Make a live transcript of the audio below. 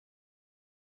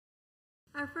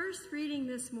Our first reading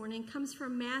this morning comes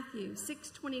from Matthew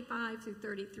 6:25 through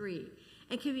 33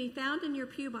 and can be found in your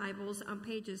pew Bibles on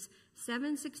pages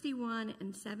 761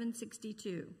 and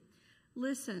 762.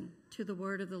 Listen to the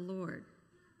word of the Lord.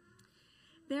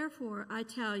 Therefore, I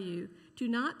tell you, do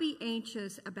not be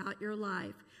anxious about your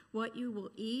life, what you will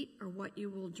eat or what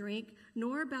you will drink,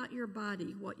 nor about your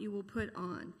body, what you will put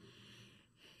on.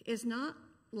 Is not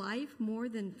life more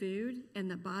than food, and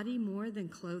the body more than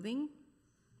clothing?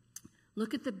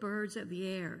 Look at the birds of the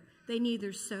air. They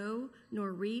neither sow,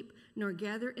 nor reap, nor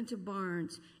gather into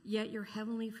barns, yet your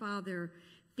heavenly Father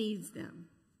feeds them.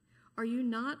 Are you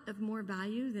not of more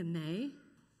value than they?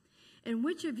 And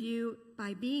which of you,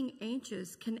 by being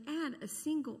anxious, can add a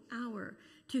single hour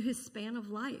to his span of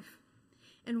life?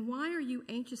 And why are you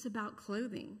anxious about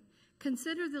clothing?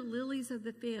 Consider the lilies of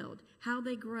the field, how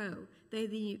they grow.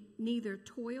 They neither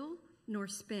toil nor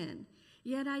spin.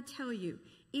 Yet I tell you,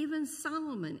 even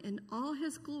Solomon in all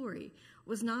his glory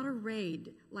was not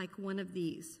arrayed like one of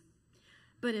these.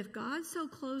 But if God so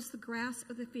clothes the grass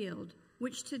of the field,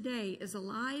 which today is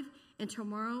alive and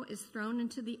tomorrow is thrown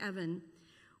into the oven,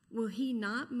 will he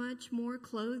not much more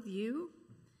clothe you,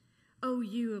 O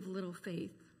you of little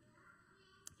faith?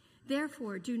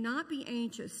 Therefore, do not be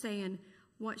anxious, saying,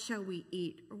 what shall we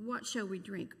eat, or what shall we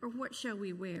drink, or what shall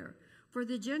we wear? For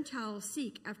the Gentiles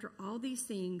seek after all these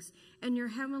things, and your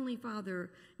heavenly Father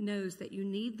knows that you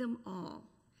need them all.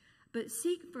 But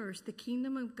seek first the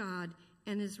kingdom of God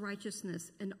and his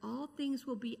righteousness, and all things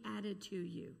will be added to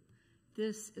you.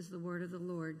 This is the word of the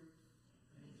Lord.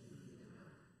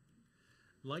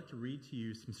 I'd like to read to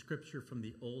you some scripture from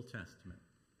the Old Testament.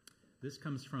 This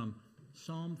comes from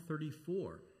Psalm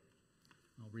 34.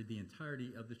 I'll read the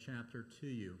entirety of the chapter to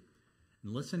you.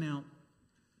 And listen out,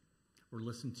 or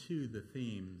listen to the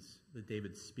themes that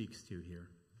David speaks to here.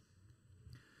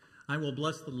 I will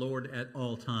bless the Lord at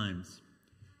all times.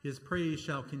 His praise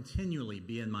shall continually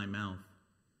be in my mouth.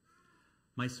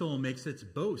 My soul makes its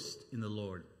boast in the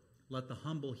Lord. Let the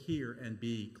humble hear and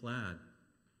be glad.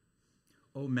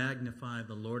 O magnify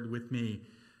the Lord with me,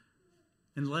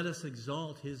 and let us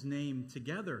exalt his name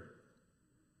together.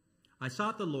 I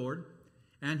sought the Lord,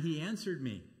 and he answered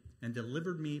me and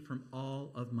delivered me from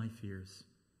all of my fears.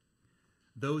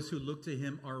 Those who look to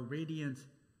him are radiant,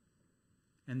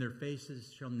 and their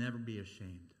faces shall never be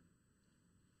ashamed.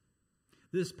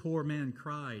 This poor man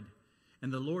cried,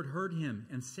 and the Lord heard him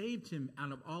and saved him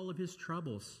out of all of his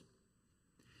troubles.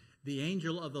 The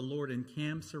angel of the Lord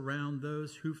encamps around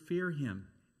those who fear him,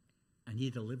 and he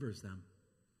delivers them.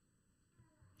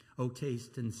 O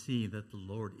taste and see that the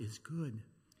Lord is good.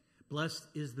 Blessed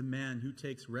is the man who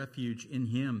takes refuge in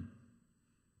him.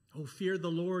 O fear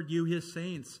the Lord, you his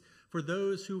saints, for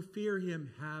those who fear him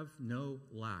have no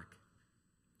lack.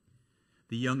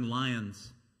 The young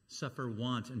lions suffer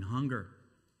want and hunger,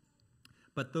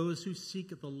 but those who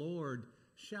seek the Lord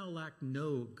shall lack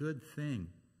no good thing.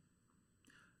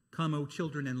 Come, O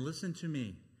children, and listen to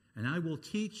me, and I will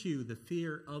teach you the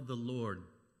fear of the Lord.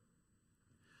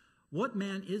 What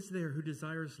man is there who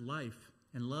desires life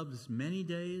and loves many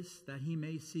days that he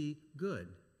may see good?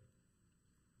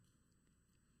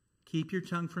 Keep your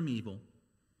tongue from evil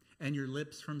and your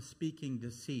lips from speaking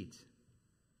deceit.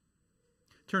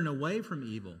 Turn away from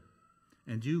evil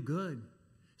and do good.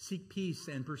 Seek peace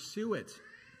and pursue it.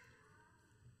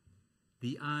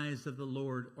 The eyes of the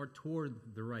Lord are toward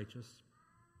the righteous,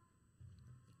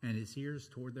 and his ears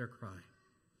toward their cry.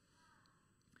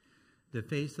 The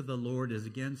face of the Lord is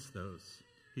against those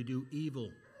who do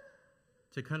evil,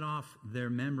 to cut off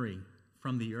their memory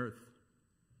from the earth.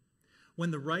 When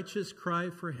the righteous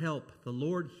cry for help, the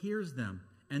Lord hears them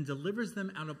and delivers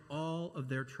them out of all of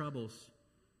their troubles.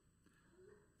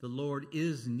 The Lord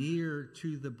is near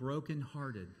to the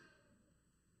brokenhearted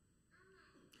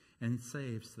and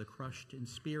saves the crushed in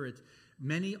spirit.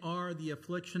 Many are the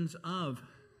afflictions of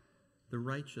the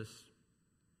righteous,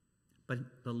 but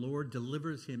the Lord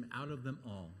delivers him out of them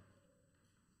all.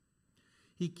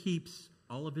 He keeps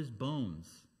all of his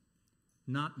bones.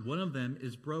 Not one of them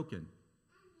is broken.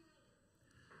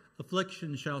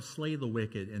 Affliction shall slay the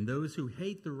wicked, and those who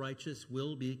hate the righteous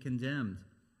will be condemned.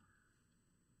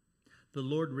 The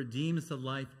Lord redeems the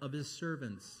life of his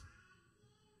servants,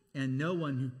 and no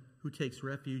one who takes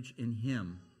refuge in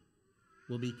him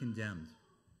will be condemned.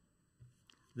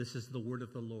 This is the word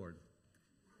of the Lord.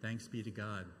 Thanks be to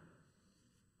God.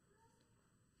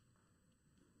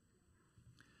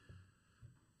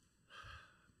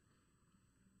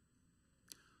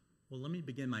 Well, let me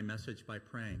begin my message by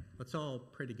praying. Let's all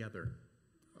pray together.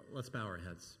 Let's bow our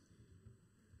heads.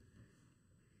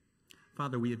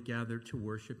 Father, we have gathered to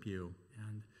worship you,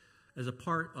 and as a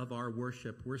part of our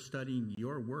worship, we're studying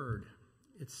your word.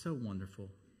 It's so wonderful.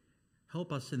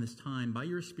 Help us in this time by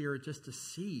your Spirit just to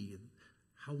see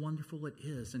how wonderful it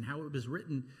is and how it was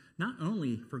written not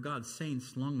only for God's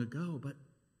saints long ago, but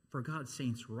for God's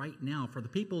saints right now, for the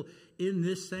people in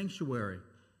this sanctuary.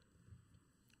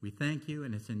 We thank you,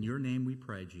 and it's in your name we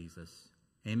pray, Jesus.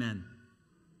 Amen.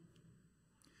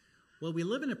 Well, we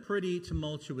live in a pretty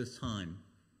tumultuous time.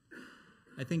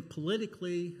 I think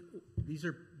politically, these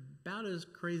are about as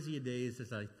crazy a days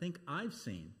as I think I've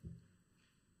seen.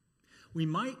 We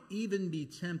might even be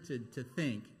tempted to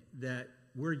think that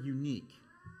we're unique.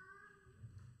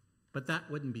 But that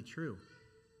wouldn't be true.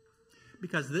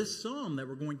 Because this psalm that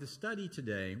we're going to study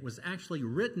today was actually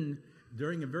written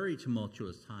during a very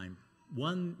tumultuous time.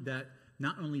 One that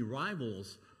not only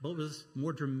rivals, but was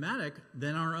more dramatic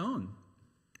than our own.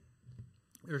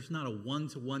 There's not a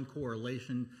one-to-one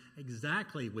correlation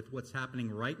exactly with what's happening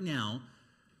right now,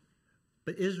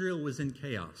 but Israel was in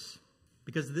chaos.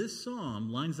 Because this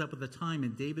psalm lines up with a time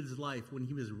in David's life when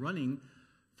he was running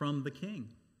from the king.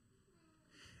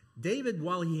 David,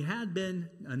 while he had been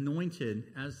anointed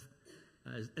as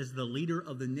the leader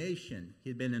of the nation, he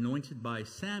had been anointed by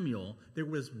Samuel, there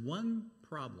was one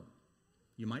problem.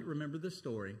 You might remember the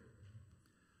story.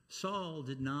 Saul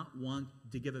did not want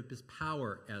to give up his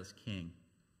power as king.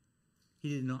 He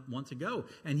did not want to go.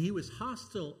 And he was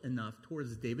hostile enough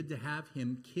towards David to have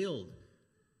him killed.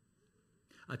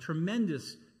 A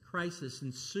tremendous crisis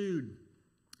ensued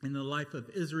in the life of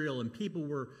Israel, and people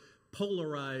were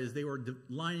polarized. They were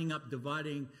lining up,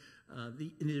 dividing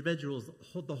the individuals,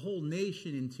 the whole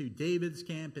nation into David's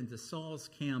camp, into Saul's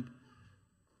camp.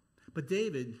 But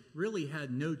David really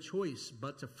had no choice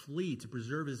but to flee to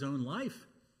preserve his own life.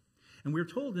 And we're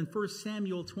told in 1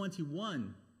 Samuel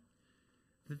 21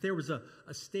 that there was a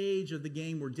stage of the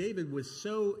game where David was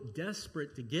so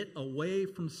desperate to get away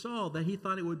from Saul that he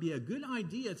thought it would be a good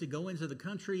idea to go into the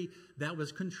country that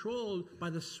was controlled by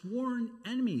the sworn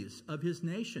enemies of his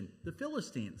nation, the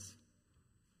Philistines.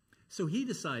 So he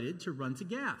decided to run to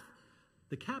Gath,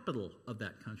 the capital of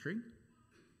that country.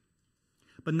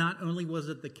 But not only was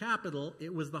it the capital,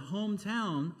 it was the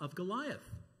hometown of Goliath.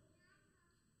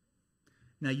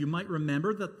 Now, you might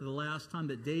remember that the last time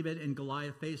that David and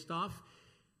Goliath faced off,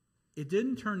 it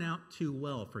didn't turn out too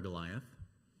well for Goliath.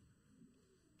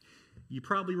 You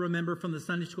probably remember from the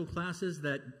Sunday school classes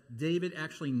that David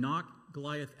actually knocked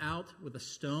Goliath out with a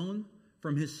stone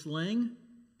from his sling.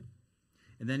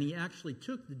 And then he actually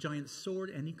took the giant's sword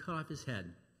and he cut off his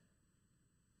head.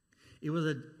 It was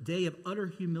a day of utter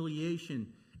humiliation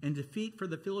and defeat for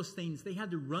the Philistines. They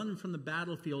had to run from the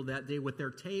battlefield that day with their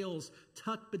tails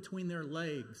tucked between their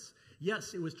legs.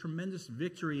 Yes, it was tremendous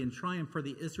victory and triumph for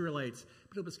the Israelites,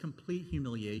 but it was complete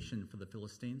humiliation for the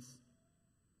Philistines.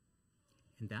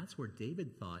 And that's where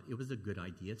David thought it was a good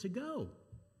idea to go.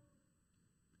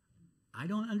 I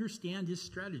don't understand his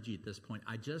strategy at this point.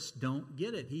 I just don't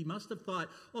get it. He must have thought,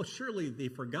 oh, surely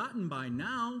they've forgotten by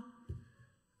now.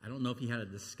 I don't know if he had a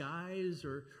disguise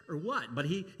or what, but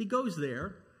he goes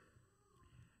there.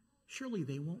 Surely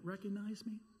they won't recognize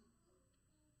me.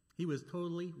 He was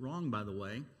totally wrong, by the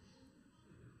way.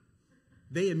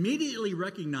 They immediately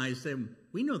recognized him.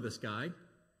 We know this guy.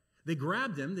 They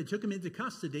grabbed him, they took him into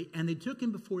custody, and they took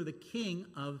him before the king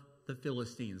of the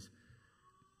Philistines.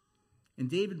 And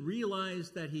David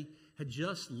realized that he had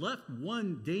just left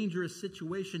one dangerous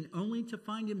situation only to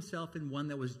find himself in one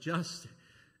that was just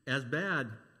as bad.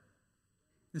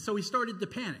 And so he started to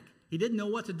panic. He didn't know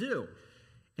what to do.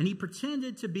 And he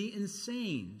pretended to be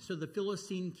insane so the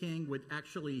Philistine king would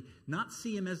actually not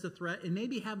see him as a threat and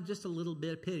maybe have just a little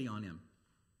bit of pity on him.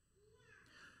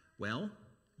 Well,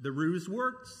 the ruse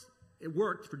worked. It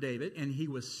worked for David, and he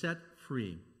was set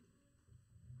free.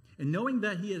 And knowing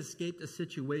that he had escaped a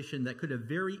situation that could have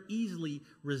very easily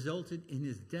resulted in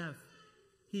his death,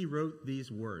 he wrote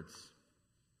these words.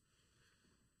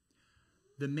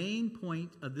 The main point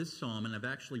of this psalm, and I've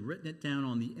actually written it down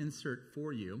on the insert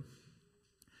for you,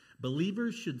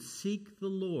 believers should seek the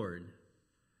Lord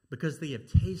because they have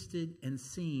tasted and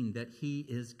seen that he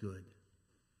is good.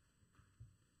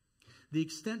 The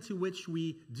extent to which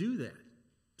we do that,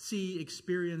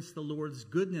 experience the Lord's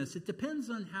goodness, it depends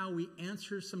on how we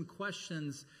answer some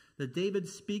questions that David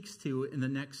speaks to in the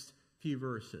next few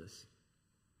verses.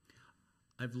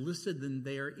 I've listed them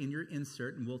there in your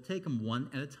insert, and we'll take them one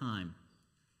at a time.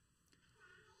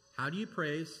 How do you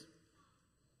praise?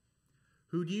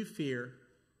 Who do you fear?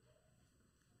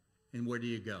 And where do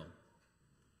you go?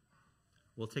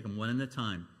 We'll take them one at a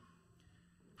time.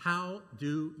 How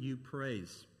do you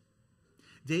praise?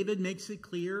 David makes it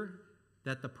clear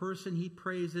that the person he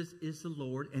praises is the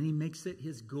Lord, and he makes it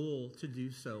his goal to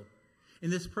do so.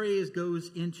 And this praise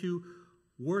goes into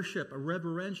worship, a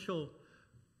reverential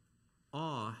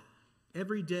awe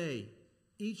every day,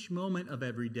 each moment of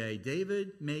every day.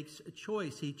 David makes a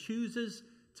choice. He chooses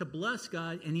to bless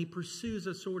God, and he pursues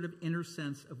a sort of inner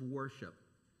sense of worship.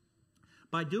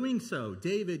 By doing so,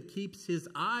 David keeps his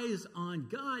eyes on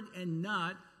God and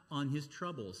not on his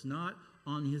troubles, not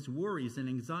on his worries and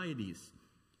anxieties.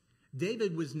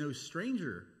 David was no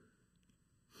stranger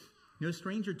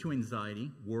to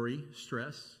anxiety, worry,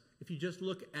 stress. If you just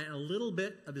look at a little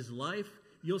bit of his life,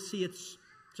 you'll see it's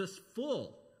just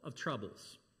full of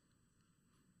troubles.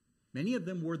 Many of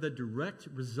them were the direct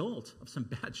result of some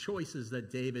bad choices that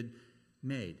David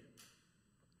made.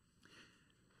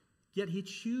 Yet he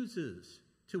chooses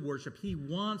to worship. He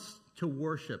wants to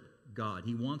worship God.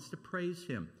 He wants to praise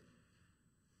him.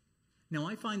 Now,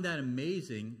 I find that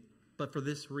amazing, but for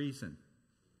this reason.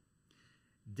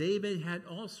 David had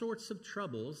all sorts of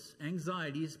troubles,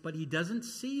 anxieties, but he doesn't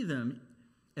see them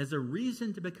as a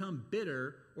reason to become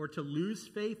bitter or to lose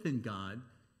faith in God,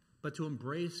 but to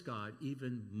embrace God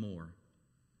even more.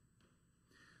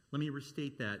 Let me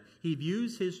restate that. He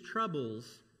views his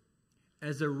troubles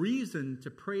as a reason to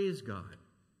praise God.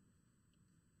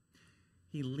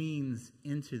 He leans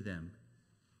into them.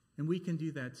 And we can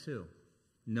do that too,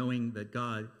 knowing that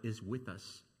God is with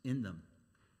us in them.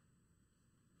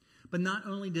 But not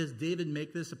only does David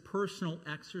make this a personal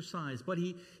exercise, but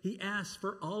he asks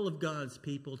for all of God's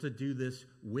people to do this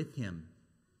with him,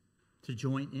 to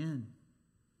join in.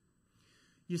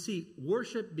 You see,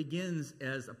 worship begins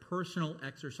as a personal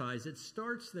exercise. It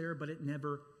starts there, but it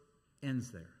never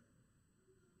ends there.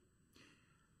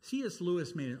 C.S.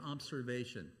 Lewis made an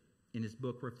observation in his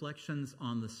book, Reflections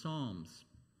on the Psalms.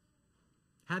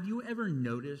 Have you ever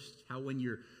noticed how when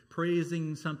you're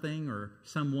praising something or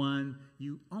someone,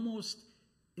 you almost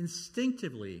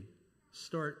instinctively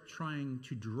start trying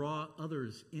to draw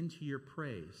others into your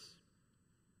praise?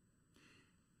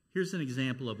 Here's an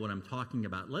example of what I'm talking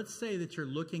about. Let's say that you're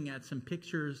looking at some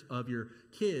pictures of your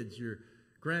kids, your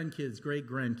grandkids,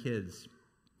 great-grandkids,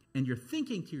 and you're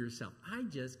thinking to yourself, I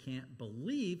just can't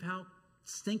believe how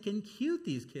stinking cute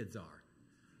these kids are.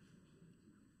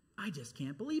 I just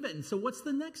can't believe it. And so what's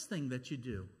the next thing that you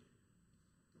do?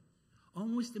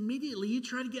 Almost immediately, you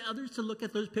try to get others to look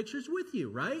at those pictures with you,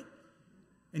 right?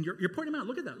 And you're pointing them out.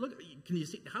 Look at that. Look, can you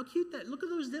see how cute that? Look at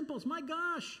those dimples. My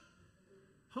gosh.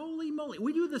 Holy moly.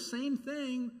 We do the same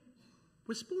thing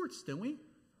with sports, don't we?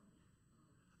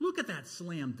 Look at that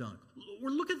slam dunk. Or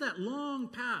look at that long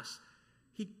pass.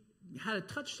 He had a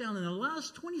touchdown in the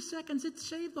last 20 seconds. It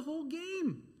saved the whole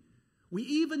game. We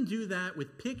even do that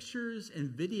with pictures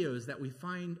and videos that we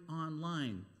find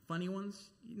online. Funny ones,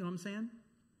 you know what I'm saying?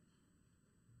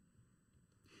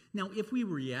 Now, if we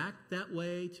react that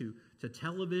way to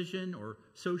television or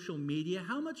social media,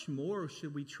 how much more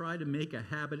should we try to make a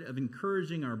habit of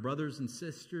encouraging our brothers and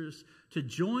sisters to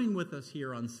join with us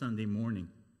here on Sunday morning?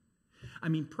 I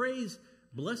mean, praise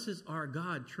blesses our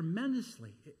God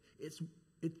tremendously. It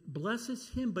blesses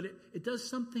him, but it does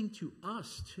something to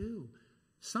us too.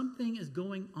 Something is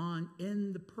going on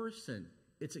in the person.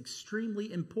 It's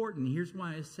extremely important. Here's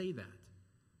why I say that.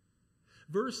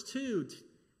 Verse 2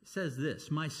 says this,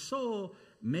 my soul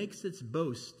makes its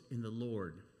boast in the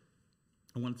Lord.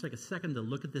 I want to take a second to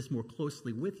look at this more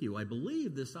closely with you. I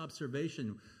believe this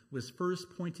observation was first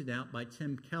pointed out by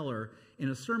Tim Keller in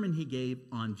a sermon he gave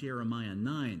on Jeremiah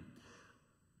 9.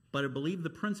 But I believe the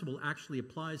principle actually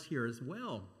applies here as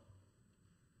well.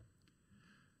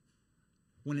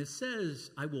 When it says,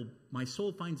 my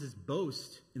soul finds its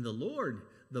boast in the Lord,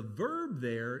 the verb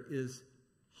there is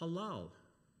halal.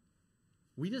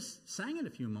 We just sang it a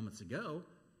few moments ago.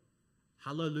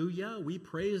 Hallelujah, we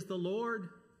praise the Lord.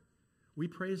 We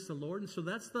praise the Lord. And so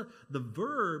that's the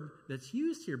verb that's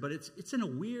used here, but it's in a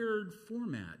weird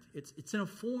format. It's in a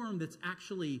form that's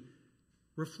actually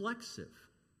reflexive.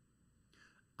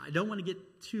 I don't want to get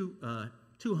too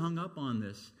hung up on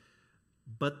this,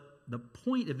 but the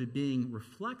point of it being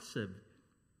reflexive,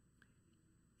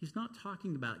 he's not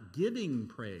talking about giving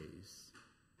praise.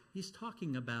 He's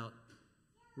talking about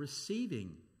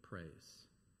receiving praise.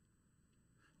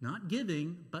 Not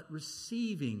giving, but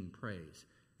receiving praise.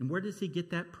 And where does he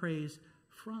get that praise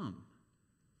from?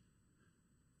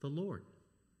 The Lord.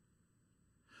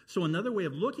 So another way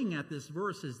of looking at this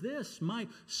verse is this: my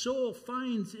soul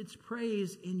finds its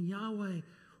praise in Yahweh,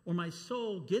 or my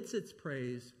soul gets its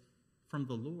praise from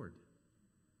the Lord.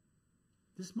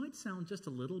 This might sound just a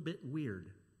little bit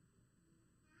weird.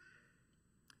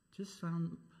 Just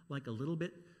sound like a little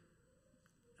bit,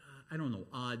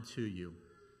 odd to you.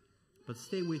 But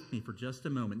stay with me for just a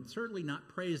moment. Certainly not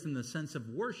praise in the sense of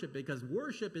worship, because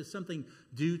worship is something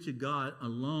due to God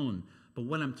alone. But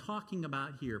what I'm talking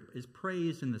about here is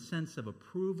praise in the sense of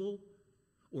approval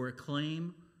or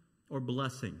acclaim or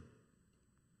blessing.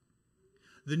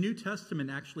 The New Testament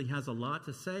actually has a lot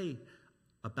to say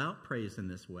about praise in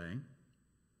this way.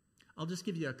 I'll just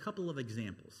give you a couple of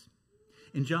examples.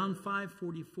 In John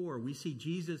 5:44, we see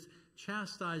Jesus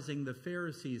chastising the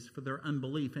Pharisees for their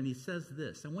unbelief, and he says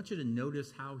this. I want you to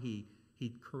notice how he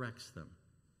corrects them.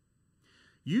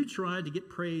 You try to get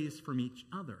praise from each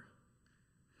other,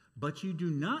 but you do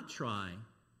not try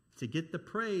to get the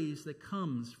praise that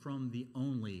comes from the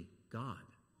only God.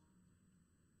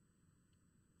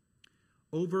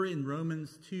 Over in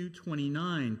Romans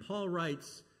 2:29, Paul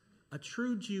writes, a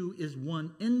true Jew is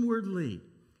one inwardly.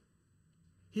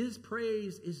 His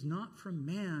praise is not from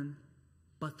man,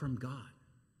 but from God.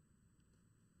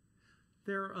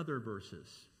 There are other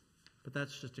verses, but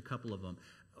that's just a couple of them.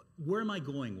 Where am I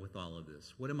going with all of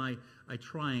this? What am I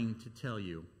trying to tell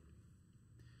you?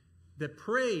 That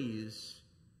praise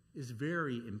is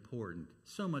very important,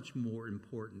 so much more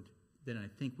important than I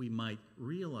think we might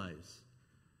realize.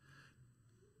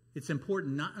 It's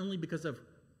important not only because of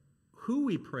who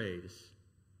we praise,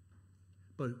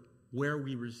 but where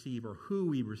we receive or who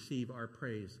we receive our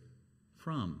praise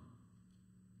from.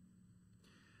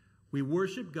 We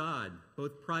worship God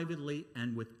both privately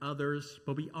and with others,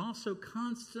 but we also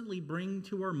constantly bring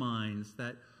to our minds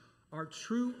that our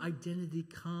true identity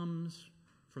comes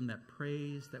from that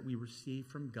praise that we receive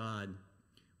from God.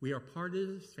 We are part of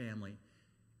His family,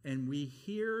 and we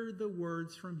hear the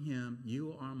words from Him,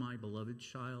 you are my beloved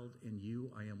child, in you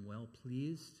I am well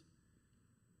pleased.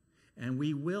 And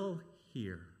we will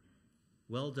hear,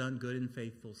 well done, good and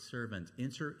faithful servant.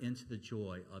 Enter into the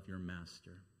joy of your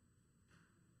master.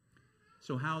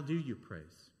 So how do you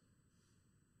praise?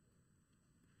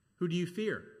 Who do you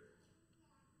fear?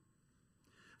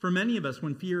 For many of us,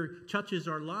 when fear touches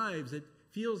our lives, it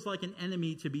feels like an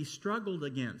enemy to be struggled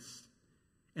against.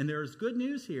 And there is good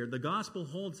news here. The gospel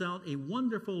holds out a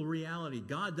wonderful reality.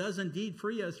 God does indeed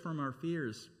free us from our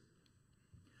fears.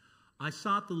 I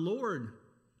sought the Lord,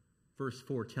 verse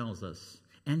 4 tells us,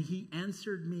 and He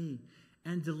answered me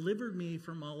and delivered me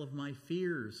from all of my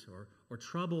fears or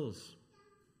troubles.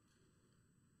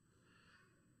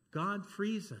 God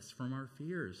frees us from our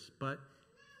fears, but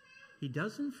He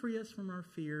doesn't free us from our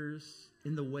fears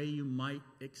in the way you might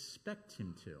expect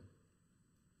Him to.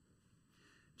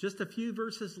 Just a few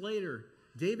verses later,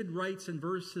 David writes in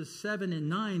verses 7 and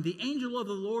 9, the angel of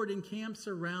the Lord encamps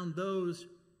around those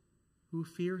who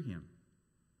fear Him.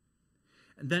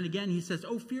 And then again he says,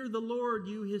 oh, fear the Lord,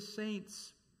 you His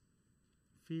saints.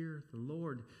 Fear the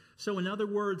Lord. So in other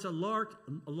words, a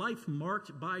life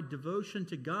marked by devotion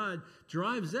to God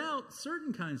drives out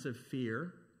certain kinds of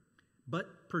fear,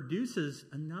 but produces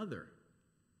another.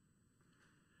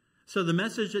 So the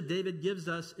message that David gives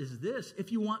us is this: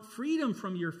 if you want freedom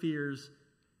from your fears,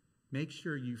 make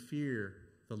sure you fear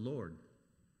the Lord.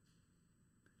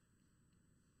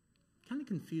 Kind of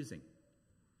confusing.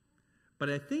 But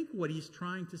I think what he's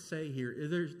trying to say here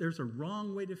is there's a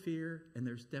wrong way to fear, and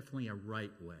there's definitely a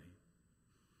right way.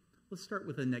 Let's start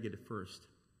with the negative first.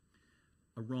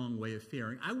 A wrong way of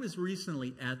fearing. I was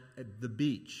recently at the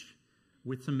beach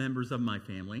with some members of my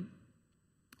family.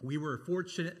 We were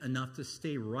fortunate enough to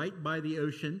stay right by the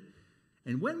ocean.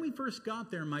 And when we first got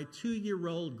there, my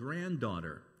 2-year-old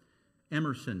granddaughter,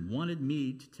 Emerson, wanted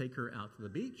me to take her out to the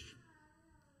beach.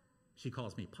 She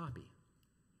calls me Poppy.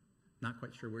 Not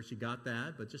quite sure where she got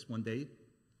that, but just one day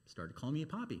started calling me a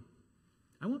Poppy.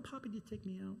 I want Poppy to take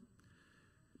me out.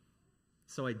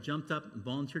 So I jumped up and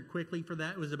volunteered quickly for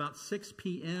that. It was about 6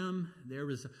 p.m. There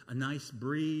was a nice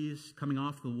breeze coming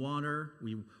off the water.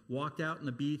 We walked out on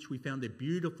the beach. We found a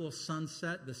beautiful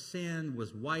sunset. The sand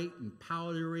was white and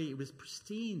powdery. It was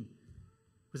pristine.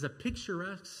 It was a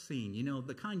picturesque scene, you know,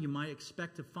 the kind you might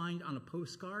expect to find on a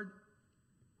postcard.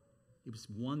 It was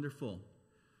wonderful.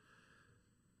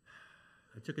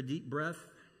 I took a deep breath,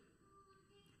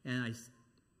 and I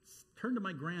turned to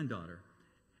my granddaughter,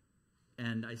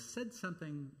 and I said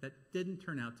something that didn't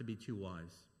turn out to be too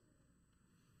wise.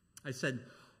 I said,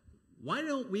 why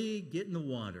don't we get in the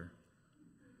water?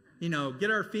 You know,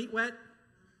 get our feet wet?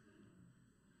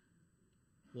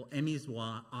 Well, Emmy's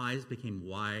eyes became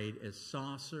wide as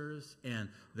saucers, and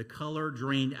the color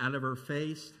drained out of her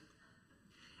face.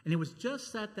 And it was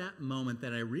just at that moment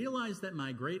that I realized that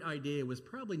my great idea was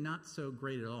probably not so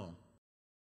great at all.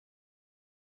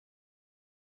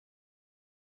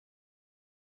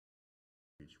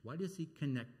 Why does he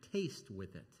connect taste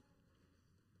with it?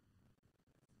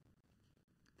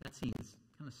 That seems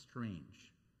kind of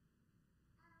strange.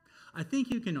 I think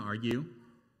you can argue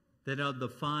that of the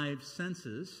 5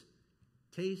 senses,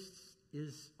 taste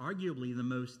is arguably the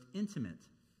most intimate.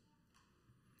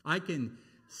 I can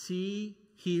see,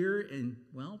 hear, and,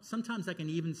 well, sometimes I can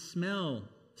even smell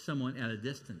someone at a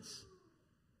distance.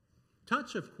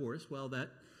 Touch, of course, well,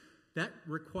 that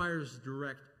requires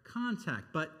direct contact.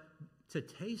 But to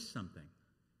taste something,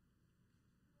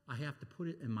 I have to put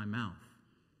it in my mouth.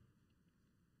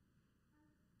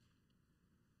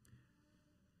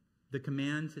 The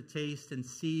command to taste and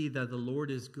see that the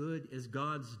Lord is good is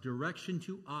God's direction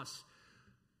to us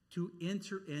to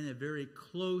enter in a very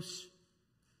close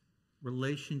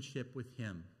relationship with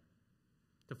Him,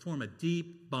 to form a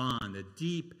deep bond, a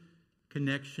deep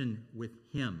connection with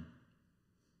Him.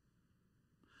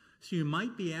 So you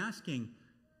might be asking,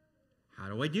 how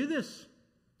do I do this?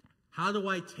 How do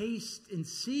I taste and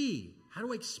see? How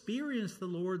do I experience the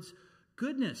Lord's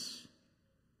goodness?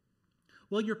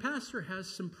 Well, your pastor has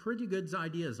some pretty good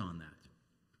ideas on that.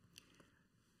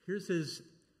 Here's his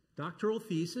doctoral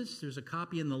thesis. There's a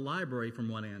copy in the library, from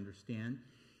what I understand.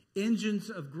 Engines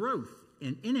of Growth.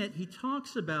 And in it, he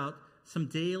talks about some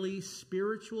daily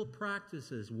spiritual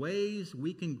practices, ways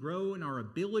we can grow in our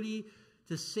ability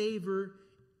to savor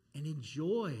and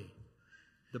enjoy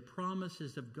the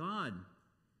promises of God.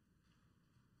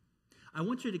 I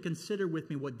want you to consider with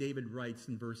me what David writes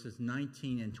in verses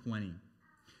 19 and 20.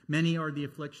 Many are the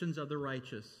afflictions of the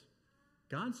righteous.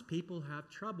 God's people have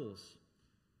troubles.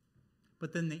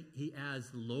 But then he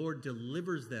adds, the Lord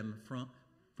delivers them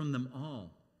from them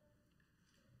all.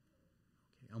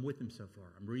 Okay, I'm with him so far.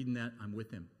 I'm reading that. I'm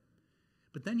with him.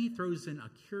 But then he throws in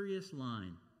a curious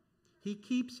line. He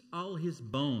keeps all his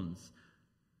bones.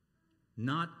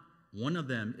 Not one of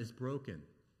them is broken.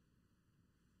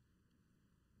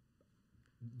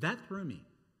 That threw me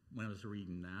when I was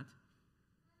reading that.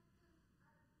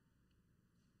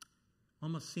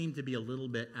 Almost seemed to be a little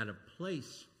bit out of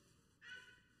place.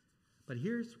 But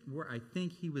here's where I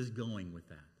think he was going with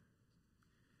that.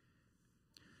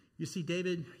 You see,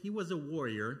 David, he was a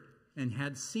warrior and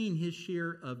had seen his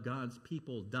share of God's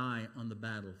people die on the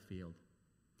battlefield.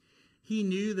 He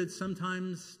knew that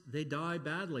sometimes they die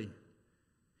badly,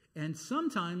 and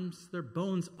sometimes their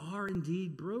bones are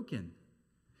indeed broken.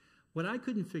 What I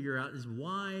couldn't figure out is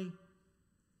why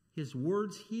his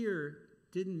words here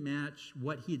didn't match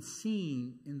what he had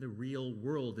seen in the real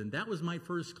world. And that was my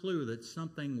first clue that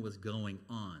something was going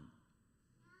on.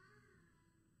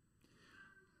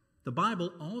 The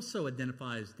Bible also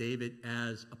identifies David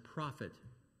as a prophet,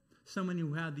 someone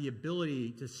who had the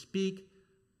ability to speak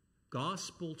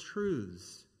gospel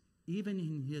truths, even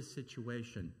in his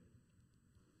situation.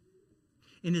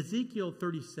 In Ezekiel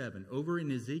 37, over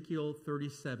in Ezekiel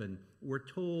 37, we're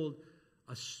told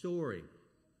a story.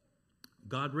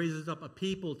 God raises up a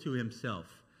people to himself,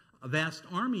 a vast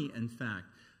army, in fact,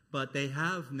 but they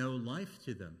have no life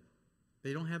to them.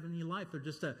 They don't have any life. They're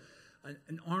just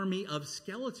an army of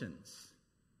skeletons.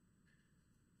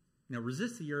 Now,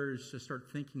 resist the urge to start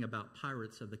thinking about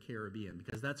Pirates of the Caribbean,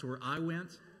 because that's where I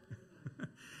went.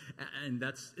 And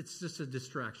it's just a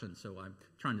distraction, so I'm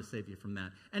trying to save you from that.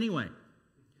 Anyway,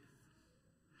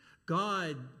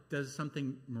 God does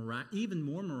something even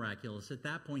more miraculous. At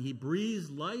that point, he breathes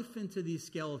life into these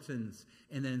skeletons,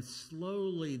 and then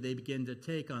slowly they begin to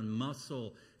take on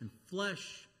muscle and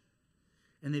flesh,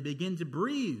 and they begin to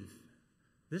breathe.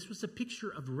 This was a picture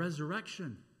of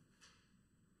resurrection.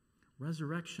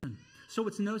 Resurrection. So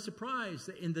it's no surprise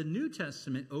that in the New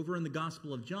Testament, over in the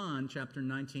Gospel of John, chapter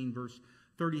 19, verse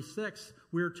 36,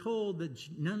 we're told that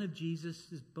none of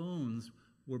Jesus' bones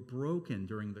were broken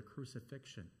during the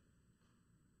crucifixion.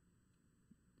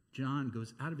 John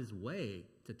goes out of his way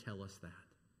to tell us that.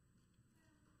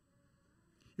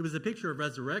 It was a picture of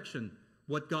resurrection,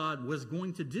 what God was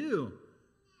going to do.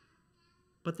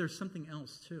 But there's something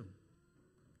else too.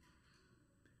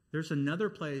 There's another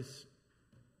place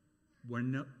where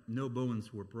no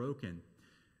bones were broken.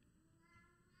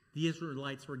 The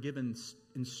Israelites were given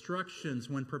instructions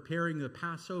when preparing the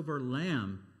Passover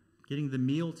lamb, getting the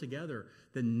meal together,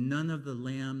 that none of the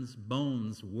lamb's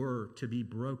bones were to be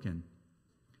broken.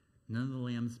 None of the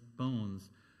lamb's bones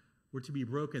were to be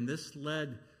broken. This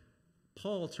led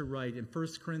Paul to write in 1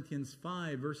 Corinthians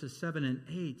 5, verses 7 and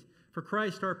 8, "For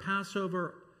Christ our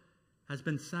Passover has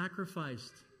been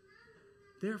sacrificed.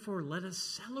 Therefore, let us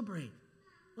celebrate.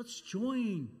 Let's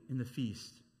join in the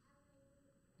feast."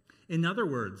 In other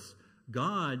words,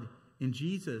 God in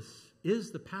Jesus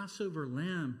is the Passover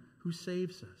lamb who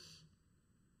saves us.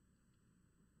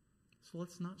 So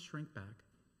let's not shrink back.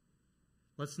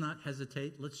 Let's not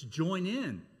hesitate. Let's join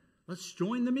in. Let's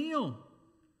join the meal.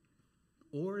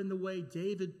 Or in the way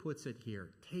David puts it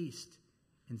here, taste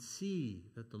and see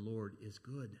that the Lord is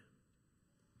good.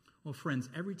 Oh, friends,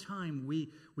 every time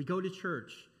we go to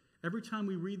church, every time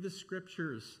we read the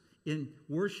scriptures in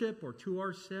worship or to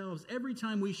ourselves, every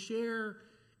time we share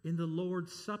in the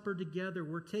Lord's Supper together,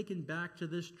 we're taken back to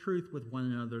this truth with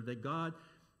one another, that God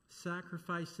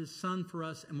sacrificed his Son for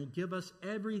us and will give us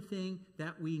everything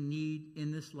that we need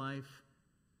in this life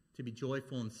to be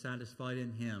joyful and satisfied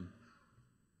in him.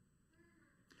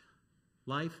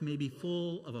 Life may be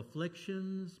full of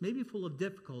afflictions, maybe full of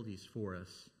difficulties for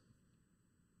us,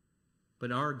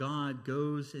 but our God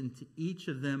goes into each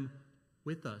of them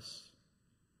with us,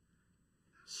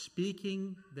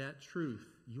 speaking that truth.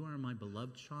 You are my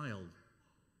beloved child,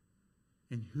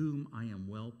 in whom I am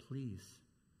well pleased.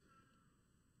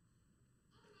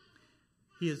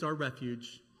 He is our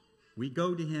refuge. We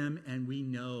go to him and we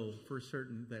know for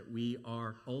certain that we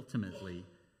are ultimately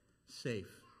safe.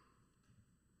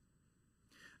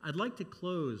 I'd like to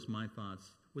close my thoughts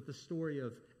with the story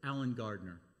of Alan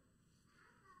Gardner.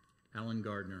 Alan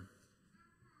Gardner.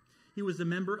 He was a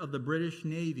member of the British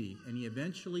Navy, and he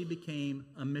eventually became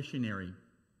a missionary.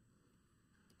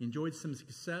 He enjoyed some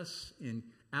success in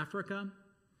Africa,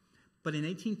 but in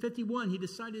 1851 he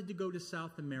decided to go to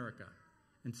South America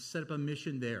and set up a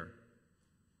mission there.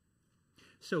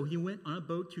 So he went on a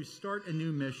boat to start a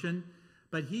new mission,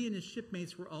 but he and his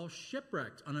shipmates were all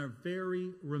shipwrecked on a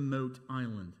very remote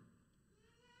island.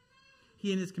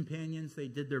 He and his companions, they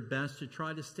did their best to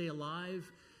try to stay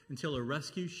alive until a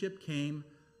rescue ship came,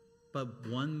 but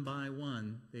one by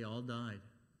one, they all died.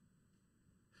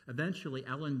 Eventually,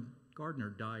 Alan Gardner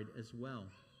died as well.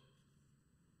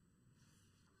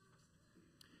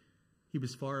 He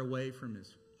was far away from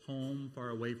his home, far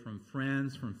away from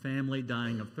friends, from family,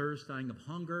 dying of thirst, dying of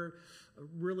hunger. A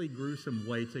really gruesome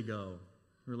way to go.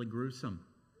 Really gruesome.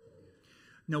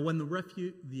 Now, when the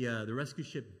rescue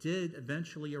ship did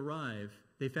eventually arrive,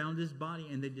 they found his body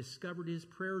and they discovered his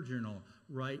prayer journal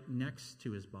right next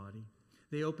to his body.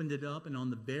 They opened it up, and on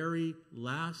the very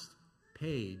last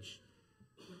page,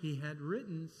 he had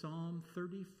written Psalm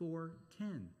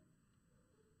 34:10.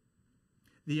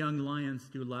 The young lions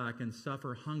do lack and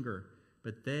suffer hunger,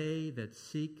 but they that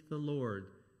seek the Lord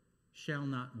shall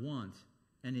not want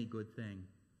any good thing.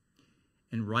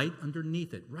 And right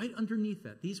underneath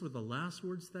that, these were the last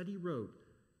words that he wrote,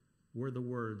 were the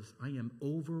words, I am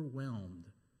overwhelmed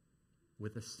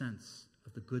with a sense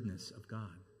of the goodness of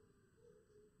God.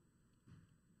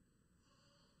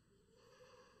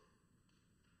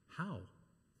 How?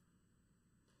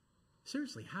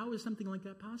 Seriously, how is something like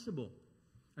that possible?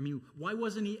 I mean, why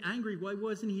wasn't he angry? Why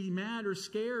wasn't he mad or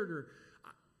scared?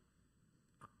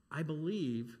 I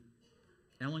believe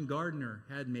Alan Gardner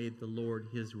had made the Lord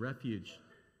his refuge.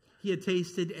 He had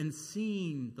tasted and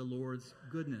seen the Lord's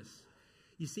goodness.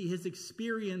 You see, his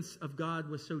experience of God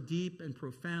was so deep and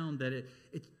profound that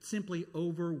it simply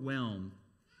overwhelmed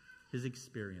his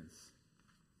experience.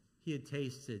 He had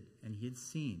tasted and he had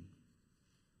seen.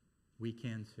 We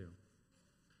can too.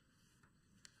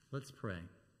 Let's pray.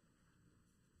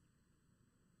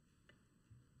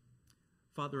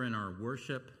 Father, in our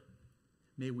worship,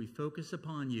 may we focus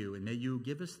upon you, and may you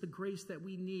give us the grace that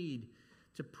we need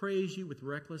to praise you with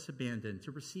reckless abandon,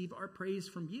 to receive our praise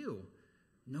from you,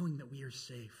 knowing that we are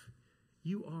safe.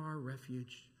 You are our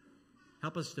refuge.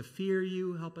 Help us to fear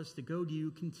you. Help us to go to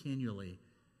you continually.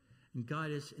 And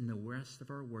guide us in the rest of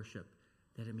our worship,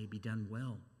 that it may be done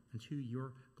well unto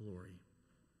your glory.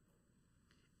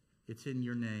 It's in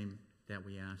your name that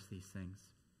we ask these things.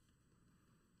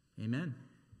 Amen.